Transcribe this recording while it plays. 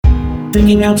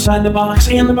Thinking outside the box,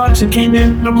 and the box it came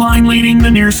in. The blind leading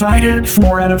the nearsighted.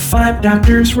 4 out of 5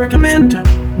 doctors recommend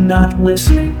not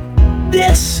listening.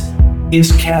 This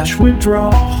is cash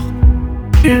withdrawal.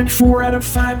 And 4 out of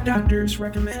 5 doctors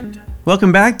recommend.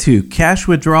 Welcome back to Cash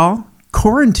Withdrawal,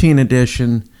 Quarantine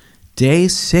Edition, Day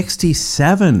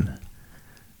 67.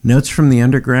 Notes from the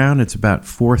Underground. It's about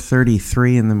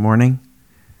 4:33 in the morning.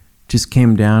 Just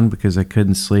came down because I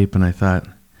couldn't sleep, and I thought,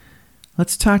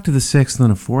 let's talk to the 6th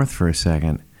and the 4th for a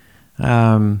second.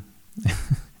 I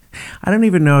don't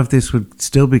even know if this would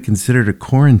still be considered a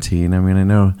quarantine. I mean, I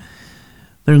know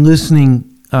they're loosening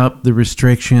up the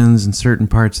restrictions in certain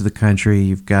parts of the country.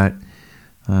 You've got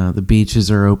the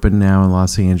beaches are open now in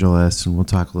Los Angeles, and we'll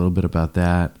talk a little bit about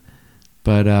that.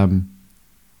 But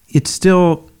it's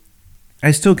still,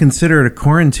 I still consider it a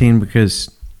quarantine because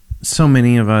so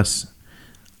many of us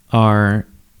are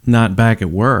not back at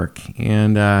work,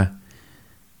 and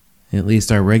at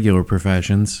least our regular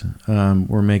professions,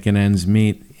 we're making ends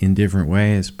meet in different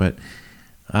ways, but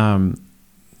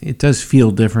it does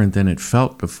feel different than it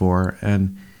felt before.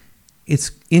 And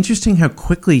it's interesting how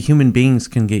quickly human beings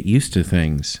can get used to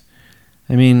things.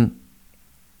 I mean,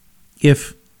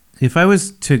 if I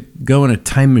was to go in a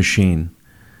time machine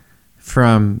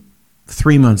from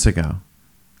 3 months ago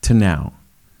to now,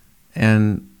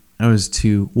 and I was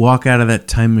to walk out of that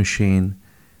time machine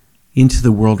into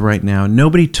the world right now,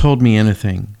 nobody told me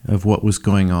anything of what was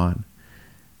going on,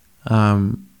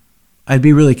 I'd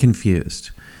be really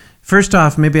confused. First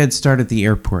off, maybe I'd start at the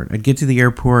airport. I'd get to the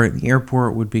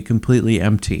airport would be completely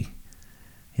empty.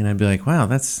 And I'd be like, wow,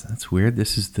 that's weird.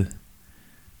 This is the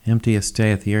emptiest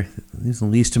day at the earth. This is the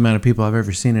least amount of people I've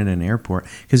ever seen in an airport.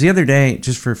 Because the other day,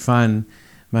 just for fun,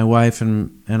 my wife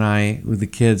and I, with the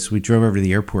kids, we drove over to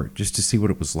the airport just to see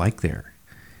what it was like there.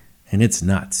 And it's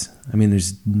nuts. I mean,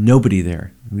 there's nobody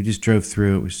there. We just drove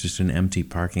through. It was just an empty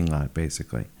parking lot,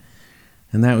 basically.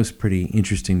 And that was pretty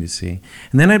interesting to see.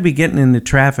 And then I'd be getting into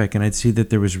traffic, and I'd see that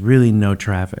there was really no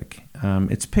traffic.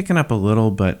 It's picking up a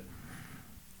little, but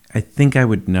I think I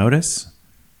would notice.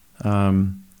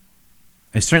 I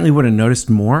certainly would have noticed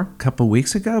more a couple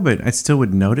weeks ago, but I still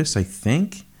would notice, I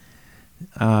think.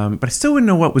 But I still wouldn't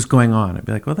know what was going on. I'd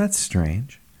be like, well, that's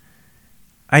strange.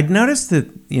 I'd noticed that,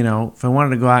 if I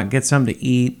wanted to go out and get something to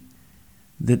eat,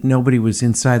 that nobody was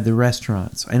inside the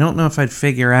restaurants. I don't know if I'd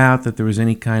figure out that there was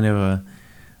any kind of a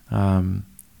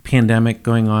pandemic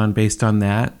going on based on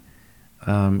that.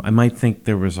 I might think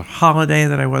there was a holiday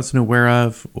that I wasn't aware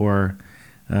of, or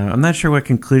I'm not sure what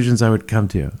conclusions I would come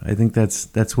to. I think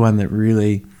that's one that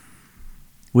really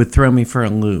would throw me for a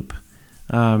loop.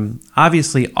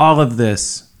 Obviously, all of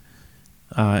this,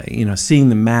 seeing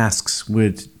the masks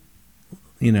would,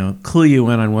 clue you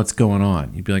in on what's going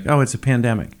on. You'd be like, oh, it's a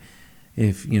pandemic.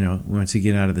 If, once you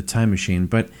get out of the time machine.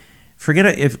 But forget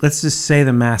it, if let's just say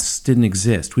the masks didn't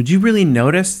exist. Would you really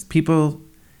notice people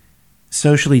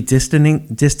socially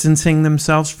distancing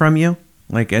themselves from you?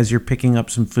 Like as you're picking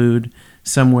up some food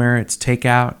somewhere, it's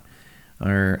takeout,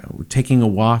 or taking a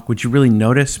walk. Would you really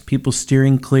notice people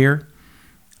steering clear?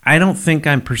 I don't think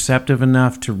I'm perceptive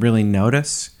enough to really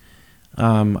notice.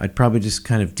 I'd probably just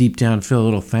kind of deep down feel a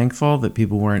little thankful that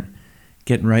people weren't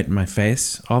getting right in my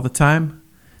face all the time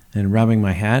and rubbing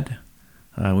my head,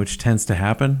 which tends to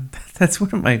happen. That's one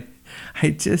of my...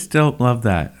 I just don't love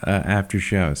that after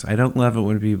shows. I don't love it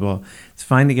when people... It's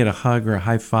fine to get a hug or a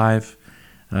high five.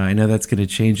 I know that's going to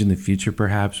change in the future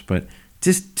perhaps, but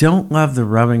just don't love the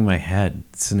rubbing my head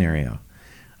scenario.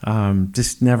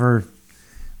 Just never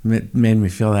made me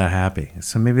feel that happy.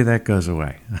 So maybe that goes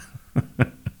away.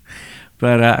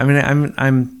 But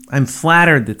I'm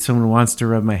flattered that someone wants to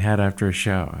rub my head after a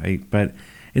show. But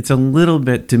it's a little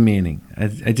bit demeaning.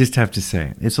 I just have to say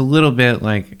it. It's a little bit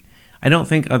like, I don't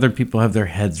think other people have their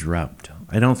heads rubbed.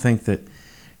 I don't think that,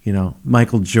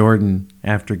 Michael Jordan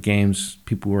after games,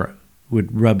 people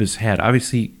would rub his head.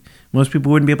 Obviously, most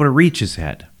people wouldn't be able to reach his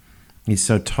head. He's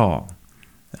so tall.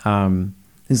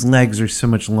 His legs are so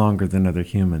much longer than other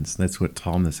humans. That's what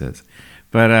tallness is.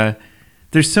 But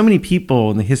there's so many people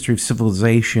in the history of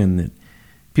civilization that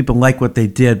people like what they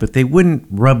did, but they wouldn't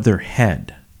rub their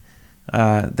head.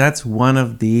 That's one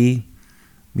of the,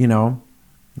 real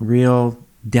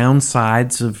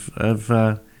downsides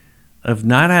of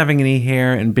not having any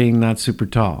hair and being not super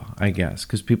tall, I guess,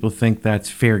 because people think that's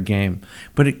fair game.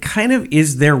 But it kind of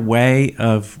is their way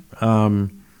of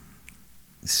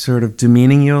sort of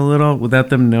demeaning you a little without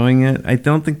them knowing it. I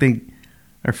don't think they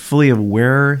are fully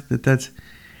aware that that's...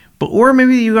 Or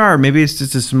maybe you are. Maybe it's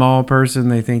just a small person.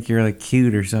 They think you're like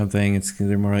cute or something.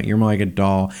 You're more like a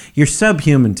doll. You're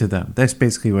subhuman to them. That's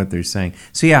basically what they're saying.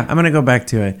 So yeah, I'm going to go back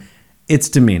to it. It's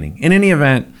demeaning. In any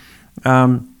event,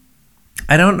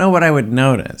 I don't know what I would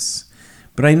notice,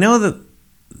 but I know that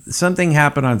something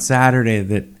happened on Saturday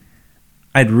that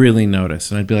I'd really notice,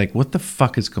 and I'd be like, what the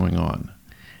fuck is going on?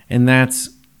 And that's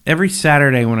every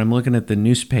Saturday when I'm looking at the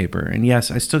newspaper, and yes,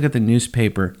 I still get the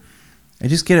newspaper. I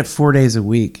just get it 4 days a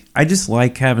week. I just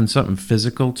like having something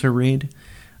physical to read.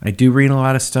 I do read a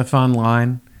lot of stuff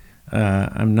online.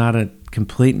 I'm not a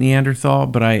complete Neanderthal,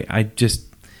 but I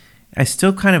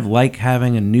still kind of like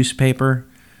having a newspaper,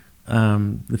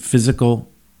 the physical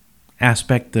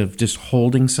aspect of just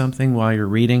holding something while you're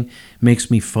reading makes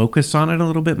me focus on it a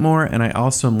little bit more, and I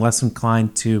also am less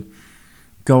inclined to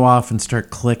go off and start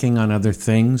clicking on other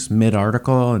things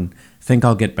mid-article and think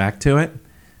I'll get back to it.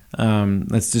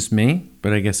 That's just me,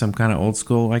 but I guess I'm kind of old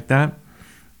school like that.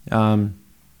 In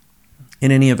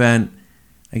any event,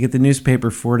 I get the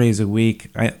newspaper 4 days a week.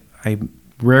 I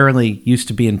rarely used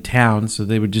to be in town, so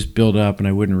they would just build up and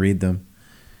I wouldn't read them.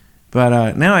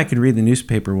 But now I can read the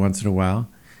newspaper once in a while.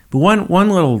 But one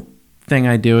little thing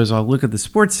I do is I'll look at the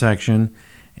sports section,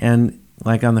 and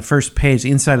like on the first page,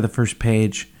 the inside of the first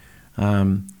page,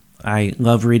 I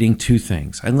love reading two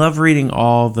things. I love reading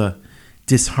all the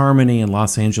disharmony in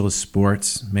Los Angeles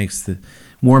sports.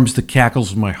 Warms the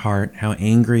cackles of my heart, how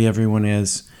angry everyone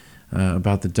is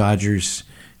about the Dodgers'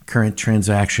 current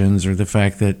transactions, or the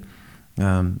fact that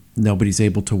nobody's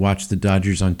able to watch the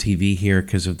Dodgers on TV here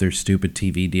because of their stupid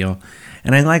TV deal.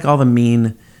 And I like all the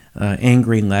mean,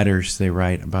 angry letters they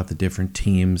write about the different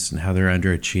teams and how they're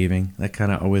underachieving. That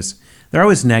kind of they're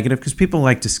always negative because people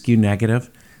like to skew negative.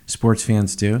 Sports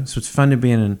fans do. So it's fun to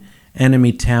be in an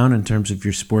enemy town in terms of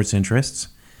your sports interests.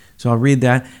 So I'll read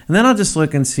that. And then I'll just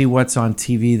look and see what's on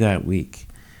TV that week.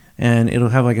 And it'll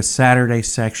have like a Saturday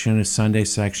section, a Sunday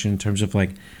section in terms of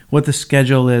like what the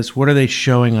schedule is, what are they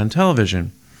showing on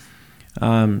television,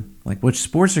 like which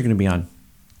sports are going to be on.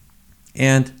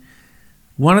 And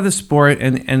one of the sport,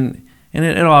 and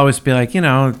it'll always be like,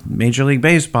 Major League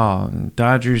Baseball, and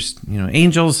Dodgers,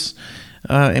 Angels,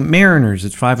 and Mariners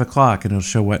at 5 o'clock, and it'll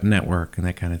show what network and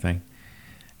that kind of thing.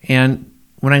 And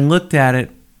when I looked at it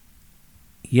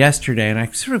yesterday, and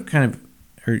I'd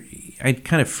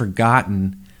kind of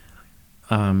forgotten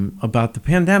about the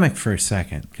pandemic for a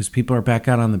second, because people are back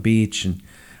out on the beach, and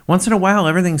once in a while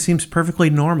everything seems perfectly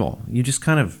normal. You just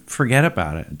kind of forget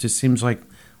about it. It just seems like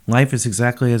life is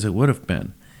exactly as it would have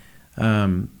been.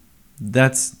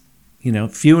 That's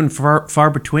few and far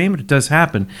between, but it does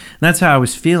happen. And that's how I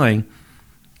was feeling.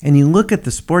 And you look at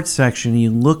the sports section, and you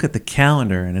look at the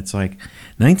calendar, and it's like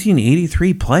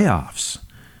 1983 playoffs,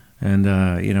 and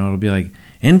it'll be like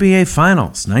NBA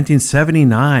Finals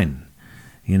 1979.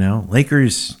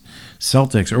 Lakers,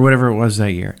 Celtics, or whatever it was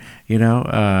that year,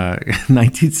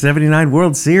 1979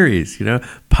 World Series,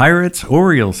 Pirates,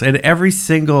 Orioles, and every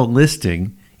single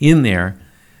listing in there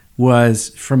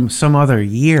was from some other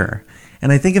year.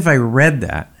 And I think if I read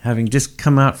that, having just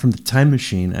come out from the time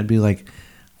machine, I'd be like,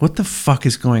 what the fuck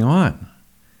is going on?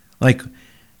 Like,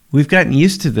 we've gotten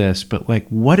used to this, but like,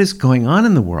 what is going on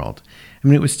in the world? I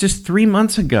mean, it was just 3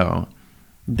 months ago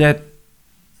that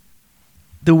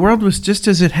the world was just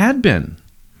as it had been.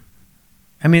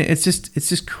 I mean, it's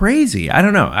just crazy. I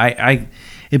don't know.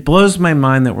 It blows my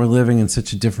mind that we're living in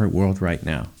such a different world right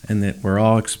now, and that we're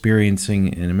all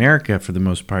experiencing in America, for the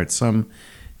most part, some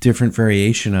different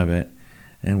variation of it,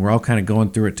 and we're all kind of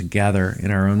going through it together in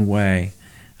our own way.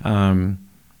 In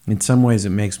some ways,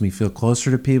 it makes me feel closer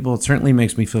to people. It certainly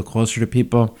makes me feel closer to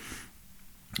people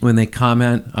when they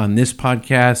comment on this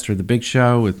podcast or The Big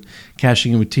Show with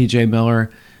Cashing In with TJ Miller.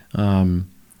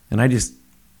 And I just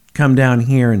come down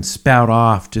here and spout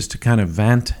off just to kind of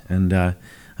vent. And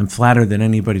I'm flattered that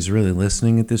anybody's really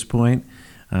listening at this point.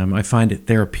 I find it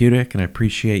therapeutic, and I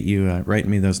appreciate you writing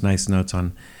me those nice notes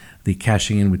on the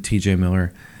Cashing In with TJ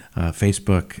Miller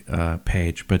Facebook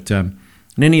page. But in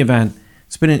any event,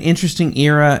 it's been an interesting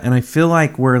era, and I feel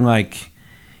like we're like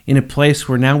in a place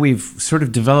where now we've sort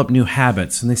of developed new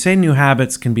habits. And they say new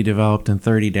habits can be developed in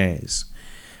 30 days.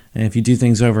 And if you do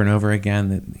things over and over again,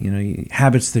 that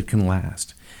habits that can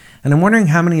last. And I'm wondering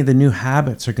how many of the new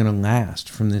habits are going to last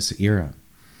from this era.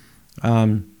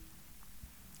 It's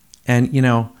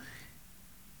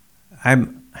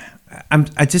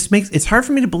hard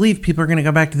for me to believe people are going to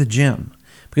go back to the gym,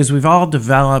 because we've all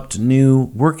developed new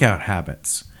workout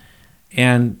habits,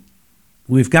 and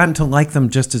we've gotten to like them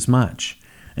just as much,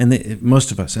 and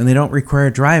most of us, and they don't require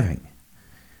driving.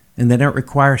 And they don't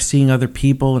require seeing other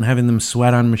people and having them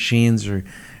sweat on machines or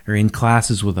in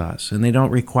classes with us. And they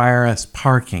don't require us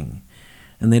parking.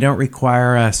 And they don't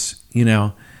require us,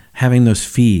 having those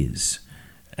fees.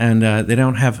 And they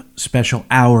don't have special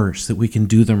hours that we can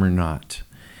do them or not.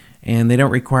 and they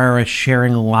don't require us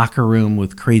sharing a locker room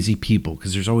with crazy people,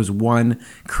 because there's always one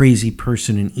crazy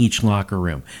person in each locker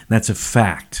room. That's a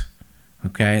fact.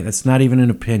 Okay? That's not even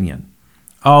an opinion.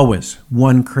 Always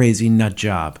one crazy nut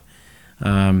job.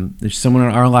 There's someone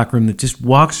in our locker room that just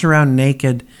walks around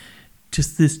naked,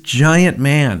 just this giant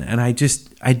man, and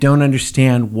I don't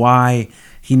understand why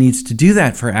he needs to do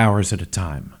that for hours at a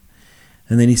time.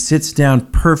 And then he sits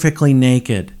down perfectly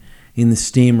naked in the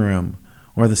steam room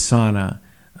or the sauna,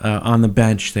 on the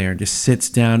bench there, just sits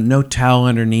down, no towel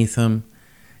underneath him,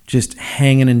 just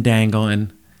hanging and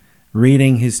dangling,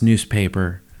 reading his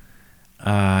newspaper.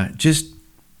 Just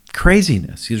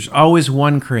craziness. There's always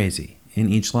one crazy in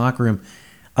each locker room.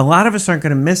 A lot of us aren't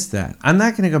going to miss that. I'm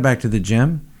not going to go back to the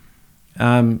gym.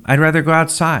 I'd rather go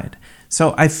outside.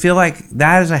 So I feel like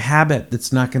that is a habit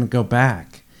that's not going to go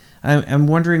back. I'm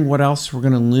wondering what else we're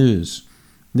going to lose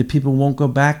that people won't go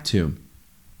back to.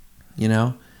 You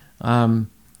know?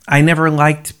 I never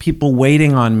liked people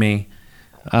waiting on me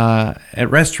at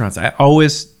restaurants. I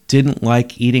always didn't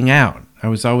like eating out. I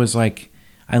was always like,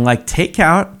 I liked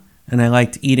takeout, and I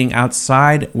liked eating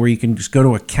outside where you can just go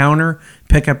to a counter,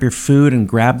 pick up your food, and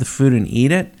grab the food and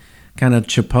eat it, kind of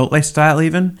Chipotle style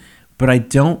even. But I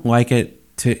don't like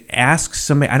it to ask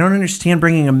somebody. I don't understand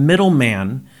bringing a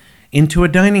middleman into a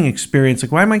dining experience.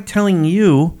 Like, why am I telling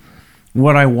you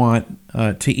what I want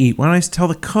to eat? Why don't I just tell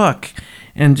the cook?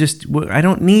 And I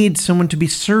don't need someone to be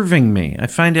serving me. I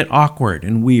find it awkward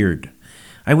and weird.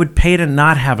 I would pay to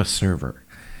not have a server.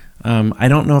 I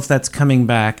don't know if that's coming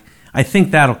back. I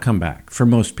think that'll come back for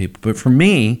most people. But for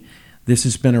me, this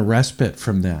has been a respite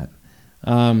from that.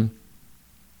 So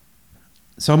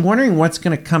I'm wondering what's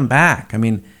going to come back. I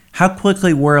mean, how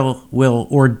quickly will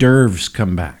hors d'oeuvres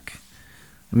come back?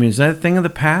 I mean, is that a thing of the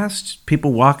past?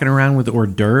 People walking around with hors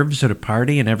d'oeuvres at a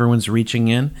party and everyone's reaching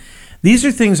in? These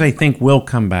are things I think will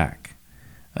come back.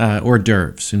 Hors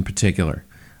d'oeuvres in particular.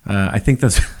 I think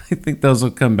those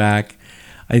will come back.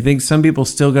 I think some people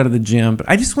still go to the gym, but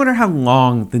I just wonder how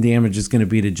long the damage is going to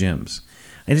be to gyms.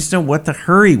 I just don't know what the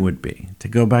hurry would be to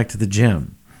go back to the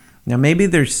gym. Now, maybe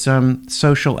there's some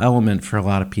social element for a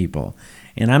lot of people,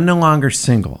 and I'm no longer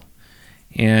single.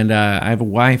 And I have a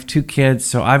wife, 2 kids,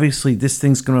 so obviously this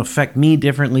thing's going to affect me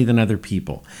differently than other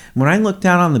people. When I looked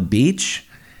out on the beach,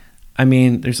 I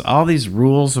mean, there's all these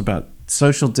rules about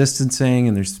social distancing,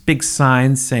 and there's big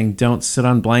signs saying don't sit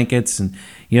on blankets, and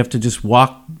you have to just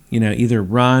walk, either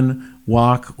run,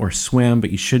 walk, or swim,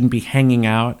 but you shouldn't be hanging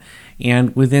out.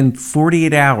 And within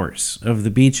 48 hours of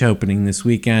the beach opening this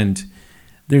weekend,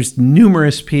 there's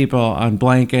numerous people on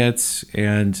blankets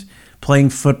and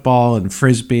playing football and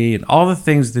frisbee and all the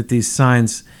things that these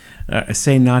signs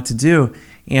say not to do.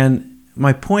 And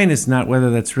my point is not whether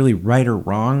that's really right or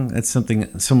wrong. That's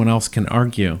something someone else can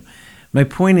argue. My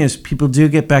point is people do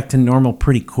get back to normal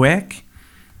pretty quick.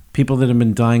 People that have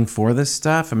been dying for this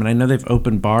stuff. I mean, I know they've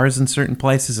opened bars in certain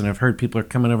places, and I've heard people are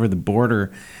coming over the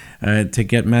border to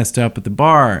get messed up at the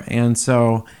bar. And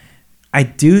so I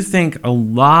do think a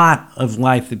lot of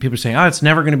life that people are saying, it's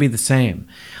never going to be the same.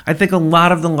 I think a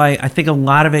lot of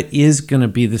it is going to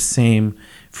be the same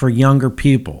for younger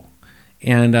people.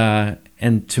 And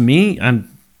to me,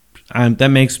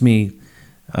 that makes me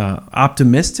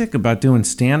optimistic about doing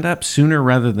stand-up sooner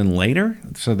rather than later.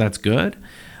 So that's good.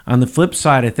 On the flip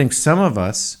side, I think some of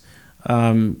us,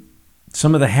 some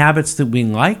of the habits that we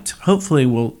liked, hopefully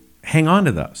we'll hang on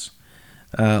to those.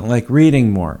 Like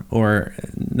reading more, or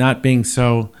not being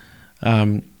so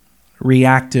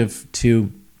reactive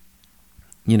to,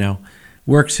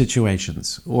 work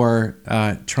situations, or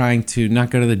trying to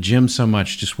not go to the gym so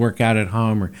much, just work out at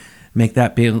home, or make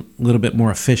that be a little bit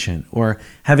more efficient, or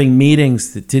having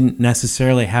meetings that didn't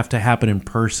necessarily have to happen in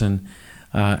person,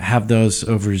 have those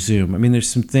over Zoom. I mean, there's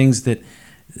some things that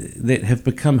have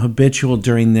become habitual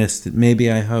during this that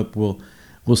maybe I hope will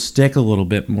stick a little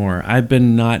bit more. I've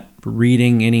been not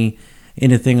reading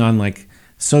anything on like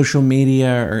social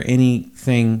media or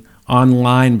anything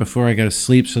online before I go to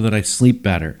sleep so that I sleep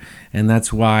better. And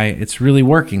that's why it's really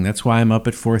working. That's why I'm up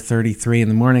at 4:33 in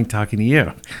the morning talking to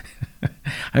you.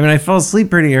 I mean, I fall asleep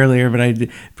pretty early, but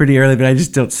I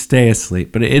just don't stay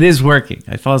asleep. But it is working.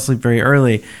 I fall asleep very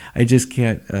early. I just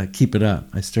can't keep it up.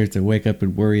 I start to wake up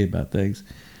and worry about things.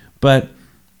 But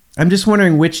I'm just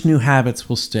wondering which new habits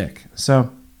will stick.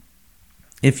 So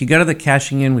if you go to the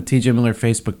Cashing In with TJ Miller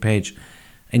Facebook page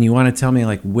and you want to tell me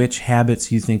like which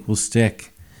habits you think will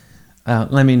stick,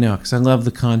 let me know, because I love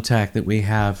the contact that we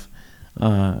have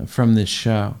from this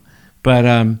show.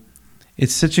 But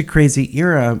it's such a crazy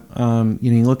era.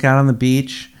 You look out on the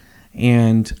beach,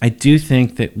 and I do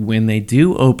think that when they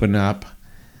do open up,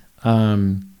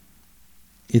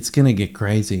 it's going to get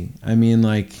crazy. I mean,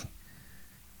 like,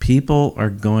 people are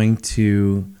going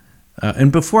to,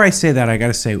 and before I say that, I got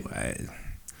to say,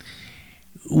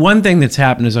 one thing that's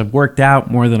happened is I've worked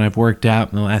out more than I've worked out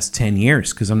in the last 10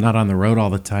 years because I'm not on the road all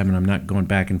the time and I'm not going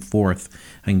back and forth.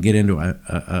 I can get into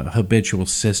a habitual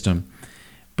system.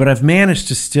 But I've managed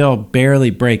to still barely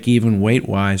break even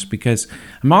weight-wise because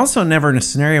I'm also never in a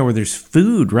scenario where there's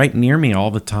food right near me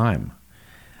all the time.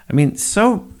 I mean,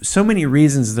 so many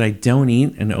reasons that I don't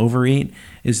eat and overeat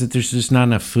is that there's just not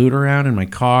enough food around in my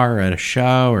car or at a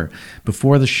show or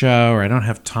before the show, or I don't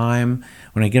have time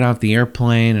when I get off the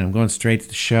airplane and I'm going straight to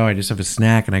the show. I just have a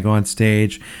snack and I go on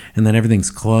stage and then everything's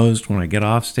closed when I get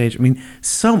off stage. I mean,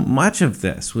 so much of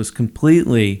this was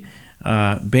completely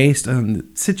based on the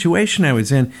situation I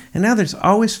was in. And now there's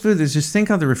always food. There's this thing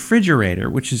called the refrigerator,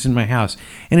 which is in my house,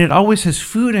 and it always has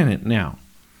food in it now.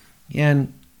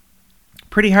 And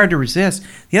pretty hard to resist.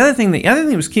 The other thing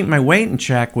that was keeping my weight in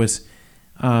check was,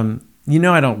 I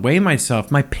don't weigh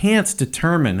myself. My pants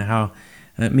determine how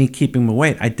me keeping my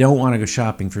weight. I don't want to go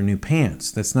shopping for new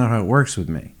pants. That's not how it works with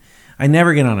me. I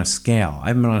never get on a scale. I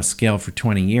haven't been on a scale for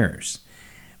 20 years.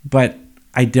 But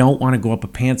I don't want to go up a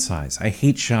pant size. I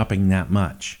hate shopping that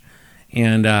much.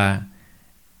 And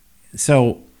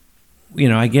so,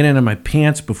 I get into my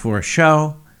pants before a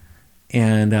show.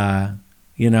 And,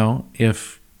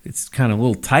 if it's kind of a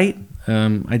little tight,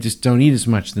 I just don't eat as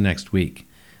much the next week.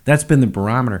 That's been the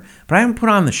barometer. But I haven't put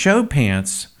on the show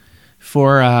pants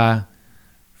for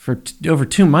over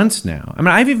 2 months now. I mean,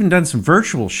 I've even done some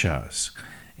virtual shows,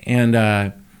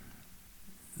 and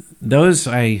those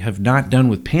I have not done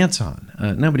with pants on.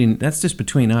 Nobody. That's just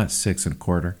between us, 6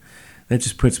 1/4. That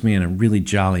just puts me in a really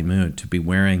jolly mood to be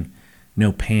wearing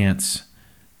no pants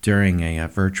during a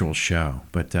virtual show.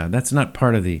 But that's not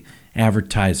part of the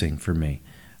advertising for me.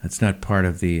 That's not part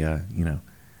of the,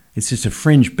 it's just a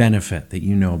fringe benefit that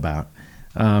you know about.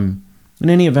 In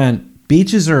any event,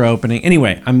 beaches are opening.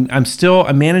 Anyway, I'm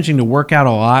managing to work out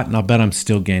a lot, and I'll bet I'm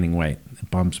still gaining weight. It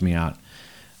bums me out.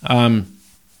 So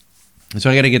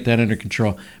I got to get that under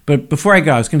control. But before I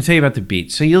go, I was going to tell you about the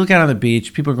beach. So you look out on the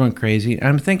beach, people are going crazy. And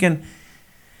I'm thinking,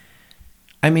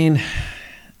 I mean,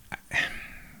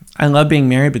 I love being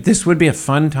married, but this would be a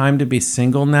fun time to be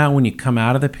single now when you come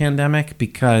out of the pandemic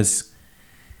because,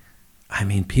 I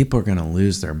mean, people are going to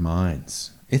lose their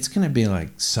minds. It's going to be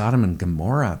like Sodom and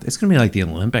Gomorrah. It's going to be like the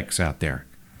Olympics out there.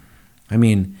 I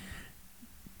mean,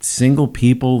 single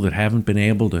people that haven't been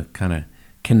able to kind of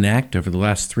connect over the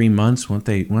last 3 months,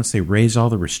 once they raise all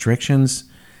the restrictions,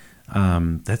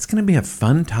 that's going to be a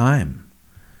fun time.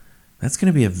 That's going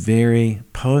to be a very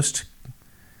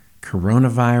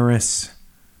post-coronavirus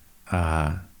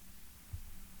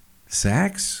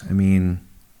sex. I mean,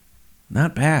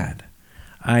 not bad.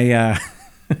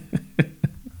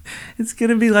 It's going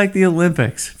to be like the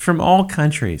Olympics from all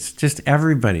countries, just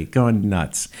everybody going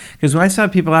nuts. Because when I saw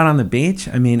people out on the beach,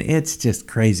 I mean, it's just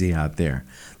crazy out there.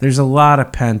 There's a lot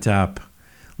of pent up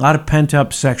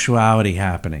sexuality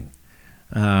happening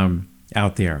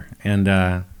out there, and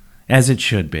as it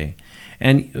should be.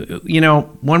 And,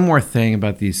 one more thing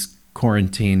about these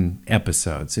quarantine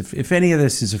episodes. If any of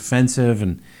this is offensive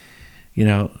and,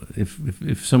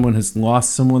 if someone has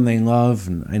lost someone they love,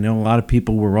 and I know a lot of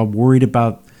people were all worried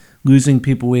about losing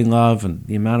people we love and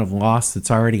the amount of loss that's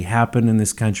already happened in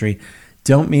this country,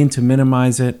 don't mean to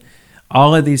minimize it.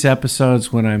 All of these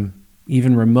episodes, when I'm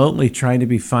even remotely trying to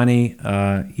be funny,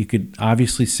 you could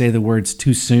obviously say the words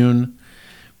too soon.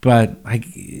 But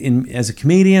as a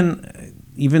comedian,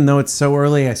 even though it's so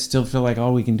early, I still feel like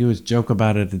all we can do is joke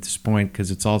about it at this point because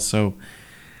it's all so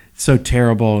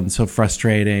terrible and so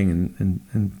frustrating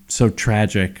and so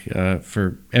tragic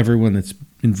for everyone that's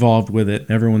involved with it,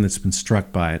 everyone that's been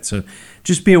struck by it. So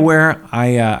just be aware.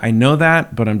 I know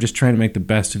that, but I'm just trying to make the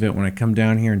best of it when I come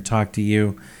down here and talk to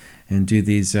you and do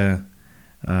these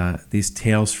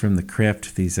tales from the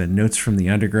crypt, these notes from the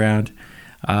underground.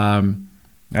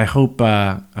 I hope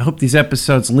these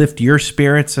episodes lift your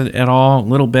spirits at all a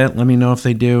little bit. Let me know if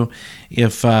they do.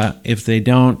 If they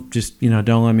don't, just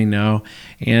don't let me know.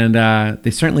 And they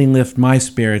certainly lift my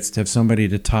spirits to have somebody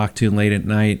to talk to late at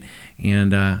night.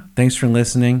 And thanks for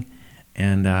listening,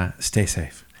 and stay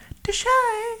safe.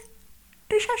 Shy.